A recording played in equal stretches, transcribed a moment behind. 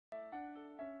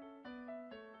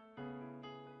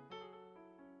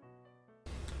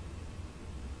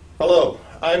Hello,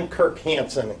 I'm Kirk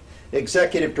Hanson,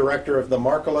 Executive Director of the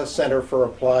Markkula Center for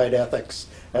Applied Ethics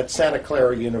at Santa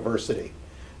Clara University.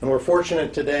 And we're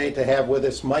fortunate today to have with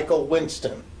us Michael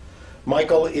Winston.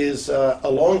 Michael is a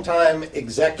longtime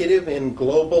executive in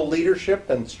global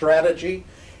leadership and strategy,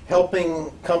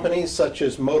 helping companies such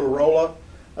as Motorola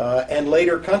and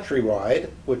later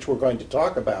Countrywide, which we're going to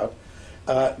talk about,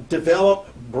 develop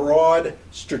broad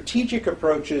strategic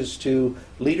approaches to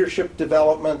leadership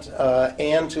development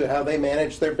and to how they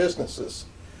manage their businesses.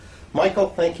 Michael,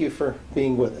 thank you for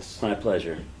being with us. My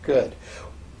pleasure. Good.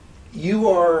 You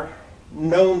are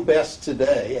known best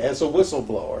today as a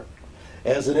whistleblower,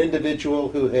 as an individual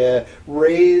who had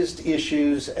raised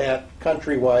issues at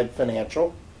Countrywide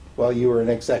Financial while you were an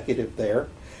executive there,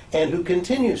 and who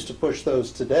continues to push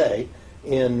those today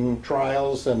in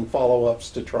trials and follow-ups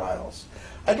to trials.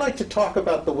 I'd like to talk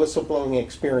about the whistleblowing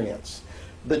experience.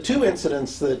 The two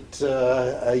incidents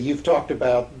that you've talked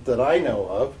about that I know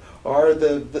of are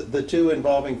the two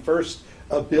involving first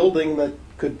a building that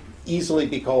could easily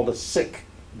be called a sick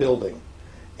building,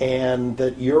 and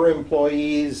that your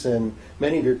employees and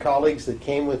many of your colleagues that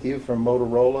came with you from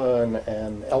Motorola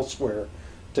and elsewhere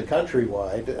to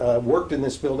Countrywide worked in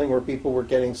this building where people were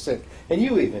getting sick, and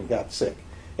you even got sick.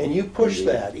 And you pushed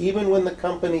that, even when the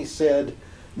company said,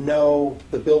 no,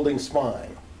 the building's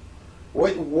fine.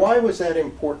 Why was that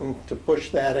important to push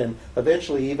that, and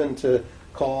eventually even to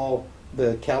call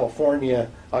the California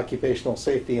Occupational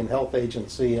Safety and Health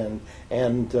Agency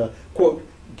and quote,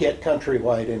 get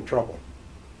Countrywide in trouble?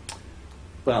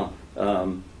 Well,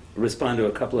 respond to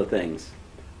a couple of things.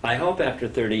 I hope after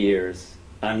 30 years,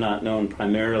 I'm not known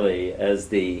primarily as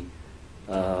the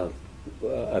a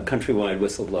Countrywide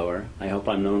whistleblower. I hope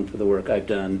I'm known for the work I've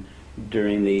done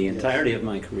during the entirety of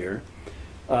my career.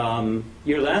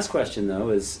 Your last question, though,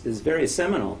 is very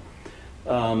seminal.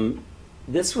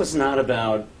 This was not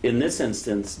about, in this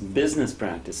instance, business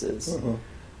practices. Mm-hmm.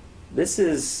 This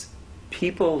is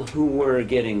people who were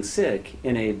getting sick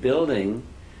in a building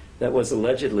that was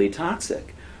allegedly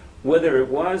toxic. Whether it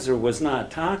was or was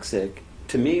not toxic,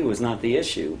 to me, was not the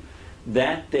issue.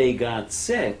 That they got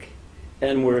sick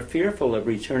and were fearful of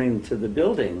returning to the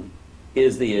building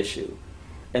is the issue.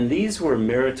 And these were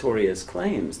meritorious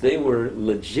claims. They were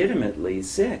legitimately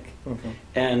sick. Mm-hmm.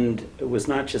 And it was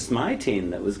not just my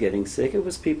team that was getting sick. It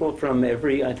was people from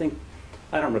every, I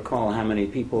don't recall how many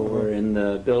people mm-hmm. were in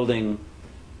the building,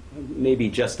 maybe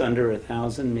just under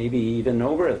 1,000, maybe even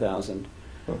over 1,000.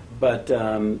 Mm-hmm. But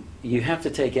you have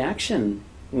to take action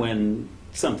when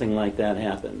something like that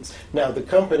happens. Now, the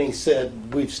company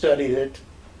said, we've studied it.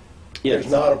 Yes.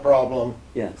 There's not a problem.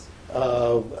 Yes.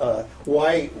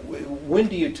 When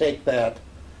do you take that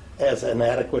as an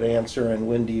adequate answer, and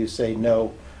when do you say,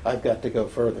 no, I've got to go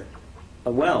further?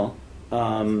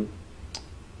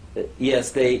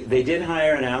 Yes, they did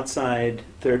hire an outside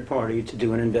third party to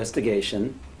do an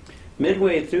investigation.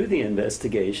 Midway through the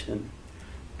investigation,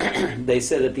 they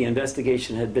said that the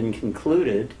investigation had been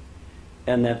concluded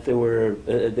and that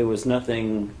there was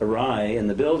nothing awry in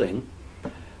the building.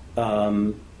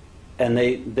 And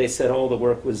they said all the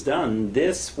work was done.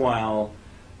 This while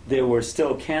there were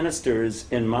still canisters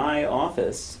in my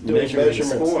office measuring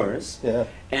scores. Yeah.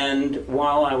 And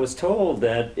while I was told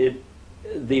that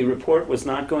the report was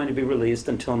not going to be released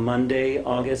until Monday,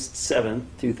 August 7th,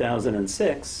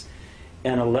 2006,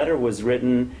 and a letter was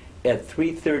written at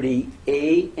 3:30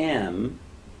 a.m.,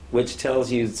 which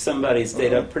tells you somebody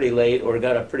stayed up pretty late or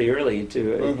got up pretty early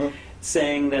to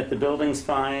saying that the building's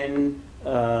fine.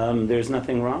 There's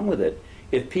nothing wrong with it.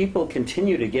 If people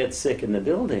continue to get sick in the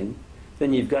building,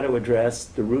 then you've got to address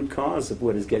the root cause of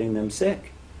what is getting them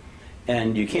sick.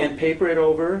 And you can't paper it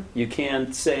over. You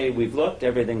can't say, we've looked,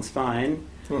 everything's fine.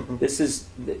 Mm-hmm. This is,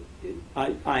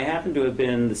 I happen to have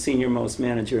been the senior most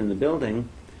manager in the building.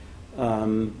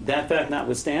 That fact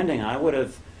notwithstanding, I would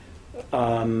have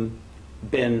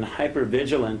been hyper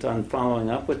vigilant on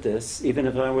following up with this, even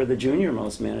if I were the junior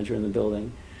most manager in the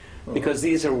building. Because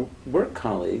these are work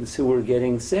colleagues who were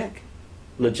getting sick,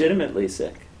 legitimately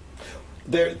sick.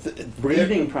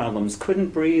 Breathing problems, couldn't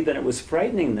breathe, and it was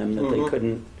frightening them that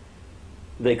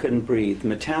they couldn't breathe.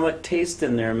 Metallic taste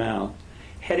in their mouth,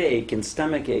 headache and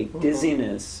stomach ache,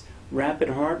 dizziness, rapid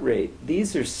heart rate.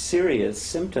 These are serious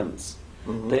symptoms.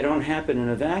 They don't happen in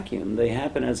a vacuum. They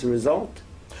happen as a result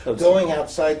of going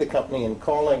outside the company and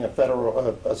calling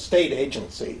a state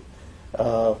agency.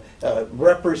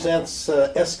 Represents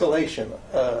escalation,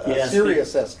 a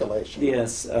serious escalation.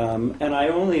 Yes, and I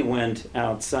only went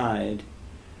outside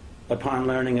upon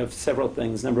learning of several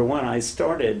things. Number one,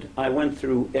 I went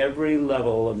through every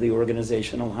level of the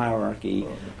organizational hierarchy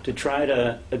to try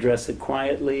to address it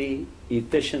quietly,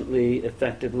 efficiently,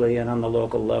 effectively, and on the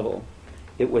local level.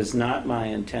 It was not my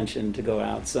intention to go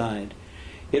outside.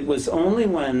 It was only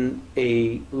when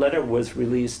a letter was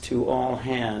released to all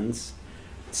hands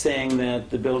saying that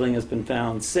the building has been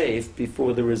found safe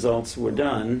before the results were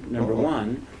done, number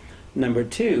one. Number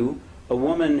two, a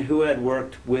woman who had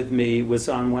worked with me, was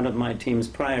on one of my teams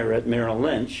prior at Merrill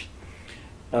Lynch,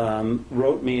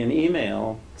 wrote me an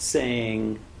email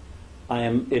saying,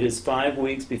 it is 5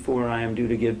 weeks before I am due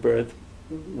to give birth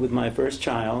with my first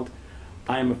child.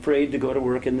 I am afraid to go to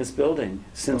work in this building.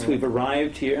 Since we've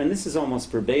arrived here, and this is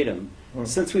almost verbatim,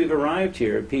 since we've arrived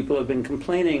here, people have been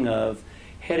complaining of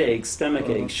headaches, stomach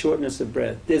aches, shortness of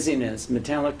breath, dizziness,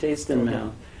 metallic taste in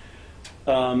mouth.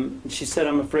 She said,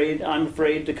 I'm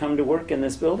afraid to come to work in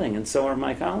this building, and so are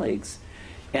my colleagues.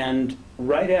 And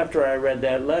right after I read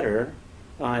that letter,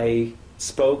 I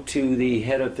spoke to the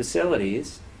head of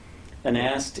facilities and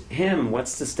asked him,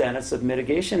 what's the status of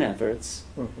mitigation efforts?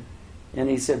 And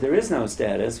he said, there is no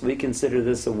status. We consider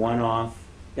this a one-off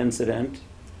incident.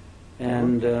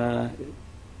 And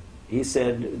he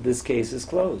said, this case is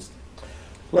closed.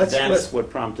 That's what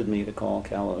prompted me to call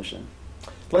Cal Ocean.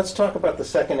 Let's talk about the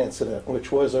second incident,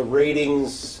 which was a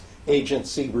ratings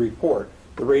agency report.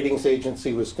 The ratings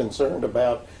agency was concerned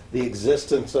about the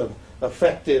existence of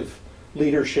effective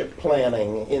leadership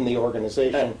planning in the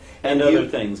organization. And other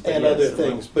things. And other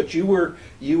things. But you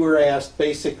were asked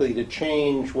basically to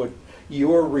change what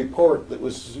your report, that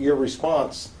was your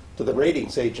response to the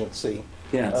ratings agency,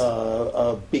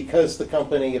 because the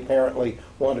company apparently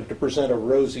wanted to present a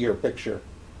rosier picture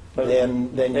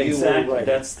than you were writing.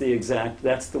 That's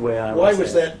the way I Why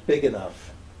was that big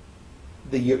enough,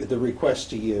 the request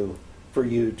to you, for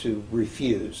you to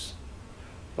refuse?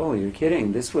 Oh, you're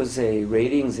kidding. This was a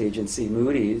ratings agency,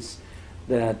 Moody's,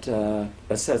 that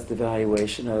assessed the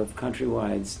valuation of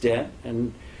Countrywide's debt,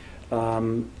 and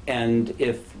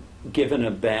if given a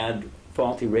bad,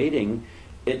 faulty rating,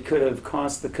 it could have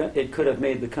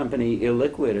made the company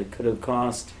illiquid. It could have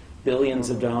cost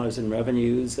billions of dollars in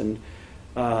revenues, and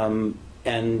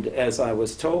as I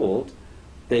was told,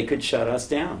 they could shut us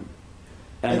down.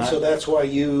 And so that's why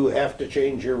you have to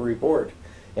change your report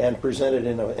and present it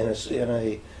in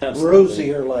a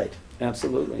rosier light.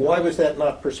 Absolutely. Why was that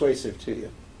not persuasive to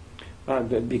you?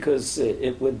 Because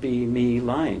it would be me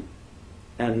lying.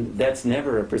 And that's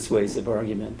never a persuasive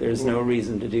argument. There's no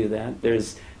reason to do that.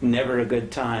 There's never a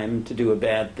good time to do a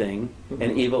bad thing,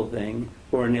 an evil thing,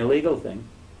 or an illegal thing.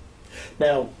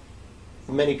 Now,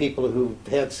 many people who've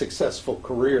had successful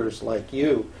careers like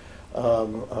you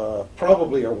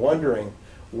probably are wondering,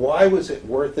 why was it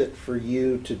worth it for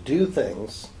you to do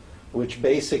things which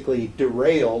basically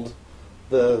derailed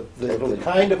the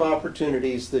kind of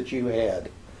opportunities that you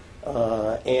had?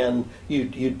 And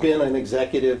you'd been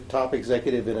an top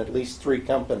executive in at least 3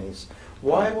 companies.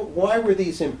 Why were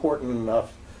these important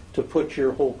enough to put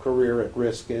your whole career at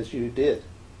risk as you did?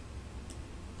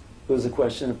 It was a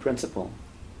question of principle.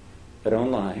 I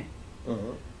don't lie.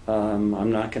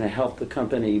 I'm not going to help the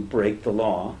company break the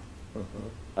law.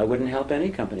 I wouldn't help any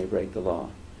company break the law.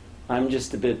 I'm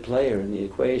just a bit player in the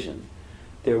equation.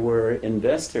 There were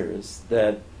investors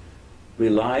that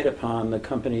relied upon the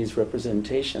company's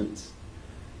representations.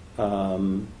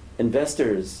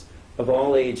 Investors of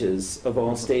all ages, of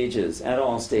all stages, at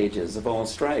all stages, of all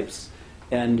stripes.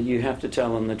 And you have to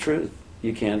tell them the truth.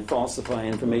 You can't falsify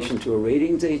information to a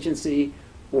ratings agency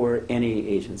or any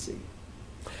agency.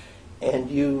 And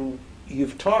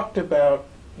you've talked about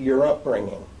your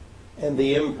upbringing and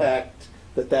the impact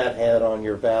that had on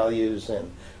your values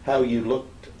and how you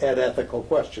looked at ethical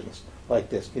questions like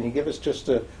this. Can you give us just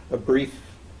a brief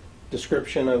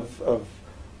description of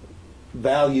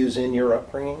values in your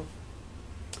upbringing?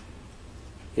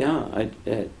 Yeah,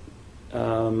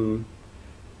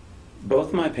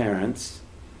 both my parents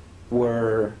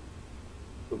were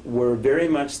very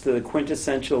much the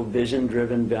quintessential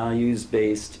vision-driven,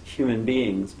 values-based human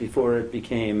beings before it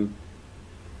became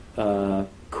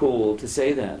cool to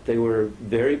say that. They were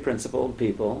very principled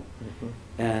people,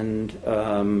 and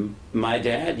my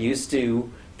dad used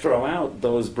to throw out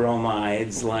those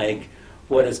bromides like,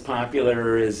 what is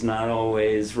popular is not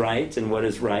always right, and what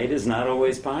is right is not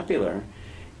always popular.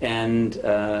 And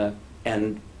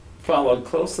followed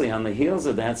closely on the heels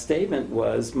of that statement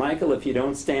was, Michael, if you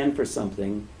don't stand for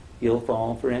something, you'll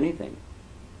fall for anything.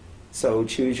 So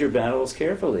choose your battles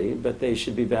carefully, but they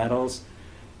should be battles.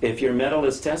 If your mettle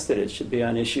is tested, it should be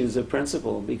on issues of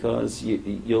principle, because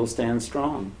you'll stand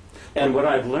strong. And what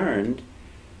I've learned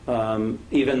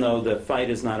even though the fight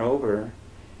is not over,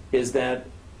 is that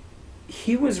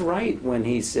he was right when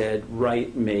he said,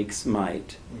 right makes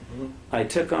might. Mm-hmm. I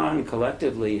took on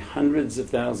collectively hundreds of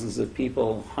thousands of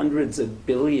people, hundreds of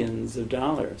billions of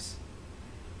dollars.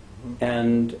 Mm-hmm.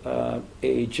 And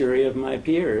a jury of my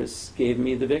peers gave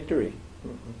me the victory.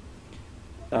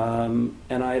 Mm-hmm.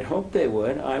 And I had hoped they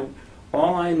would.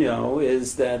 All I know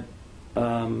is that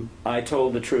I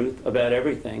told the truth about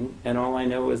everything, and all I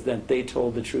know is that they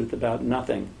told the truth about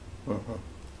nothing. Mm-hmm.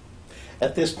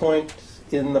 At this point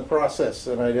in the process,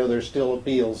 and I know there's still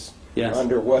appeals Yes.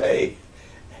 underway,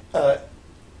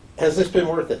 has this been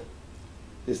worth it?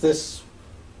 Is this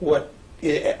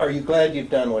are you glad you've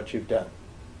done what you've done?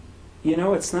 You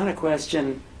know, it's not a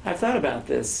question, I've thought about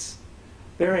this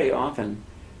very often.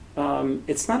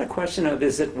 It's not a question of,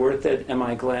 is it worth it, am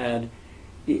I glad?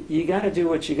 You got to do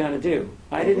what you got to do.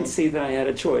 I didn't see that I had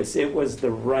a choice. It was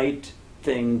the right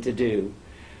thing to do.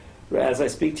 As I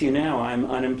speak to you now, I'm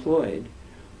unemployed.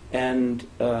 And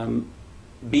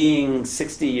being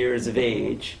 60 years of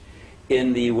age,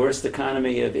 in the worst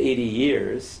economy of 80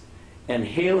 years, and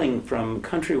hailing from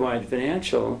Countrywide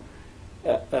Financial,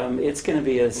 it's going to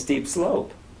be a steep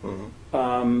slope.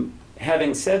 Mm-hmm.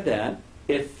 Having said that,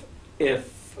 if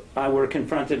I were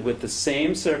confronted with the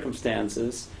same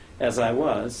circumstances as I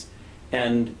was,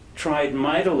 and tried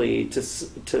mightily to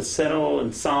settle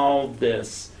and solve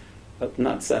this,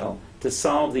 not settle, to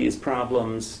solve these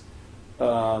problems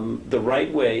the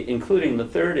right way, including the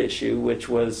third issue, which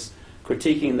was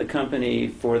critiquing the company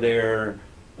for their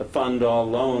fund all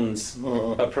loans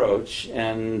approach,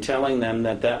 and telling them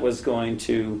that that was going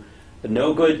to,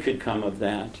 no good could come of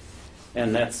that,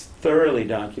 and that's thoroughly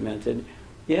documented.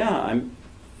 Yeah, I'm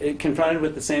confronted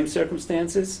with the same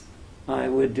circumstances, I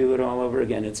would do it all over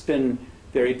again. It's been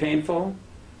very painful,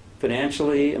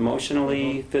 financially,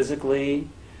 emotionally, physically.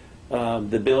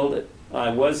 I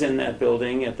was in that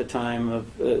building at the time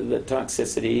of the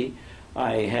toxicity.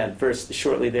 I had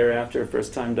shortly thereafter,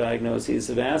 first-time diagnoses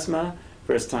of asthma,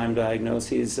 first-time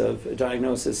diagnosis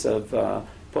of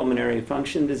pulmonary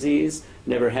function disease.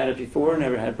 Never had it before,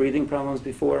 never had breathing problems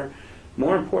before.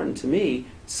 More important to me,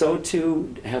 so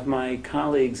too have my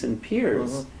colleagues and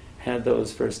peers had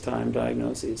those first-time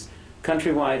diagnoses.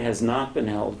 Countrywide has not been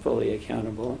held fully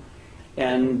accountable,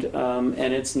 and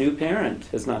its new parent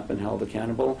has not been held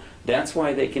accountable. That's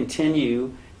why they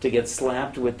continue to get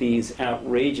slapped with these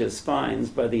outrageous fines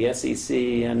by the SEC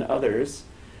and others,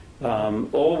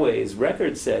 always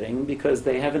record-setting, because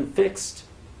they haven't fixed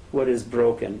what is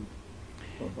broken.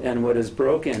 And what is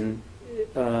broken,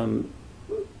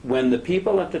 when the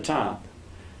people at the top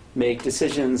make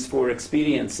decisions for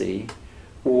expediency,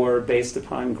 or based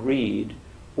upon greed,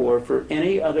 or for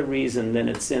any other reason than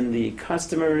it's in the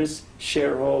customers,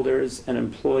 shareholders, and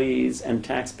employees and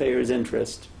taxpayers'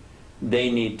 interest,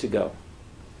 they need to go.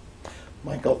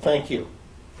 Michael, thank you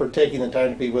for taking the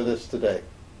time to be with us today.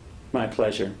 My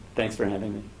pleasure. Thanks for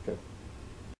having me. Good.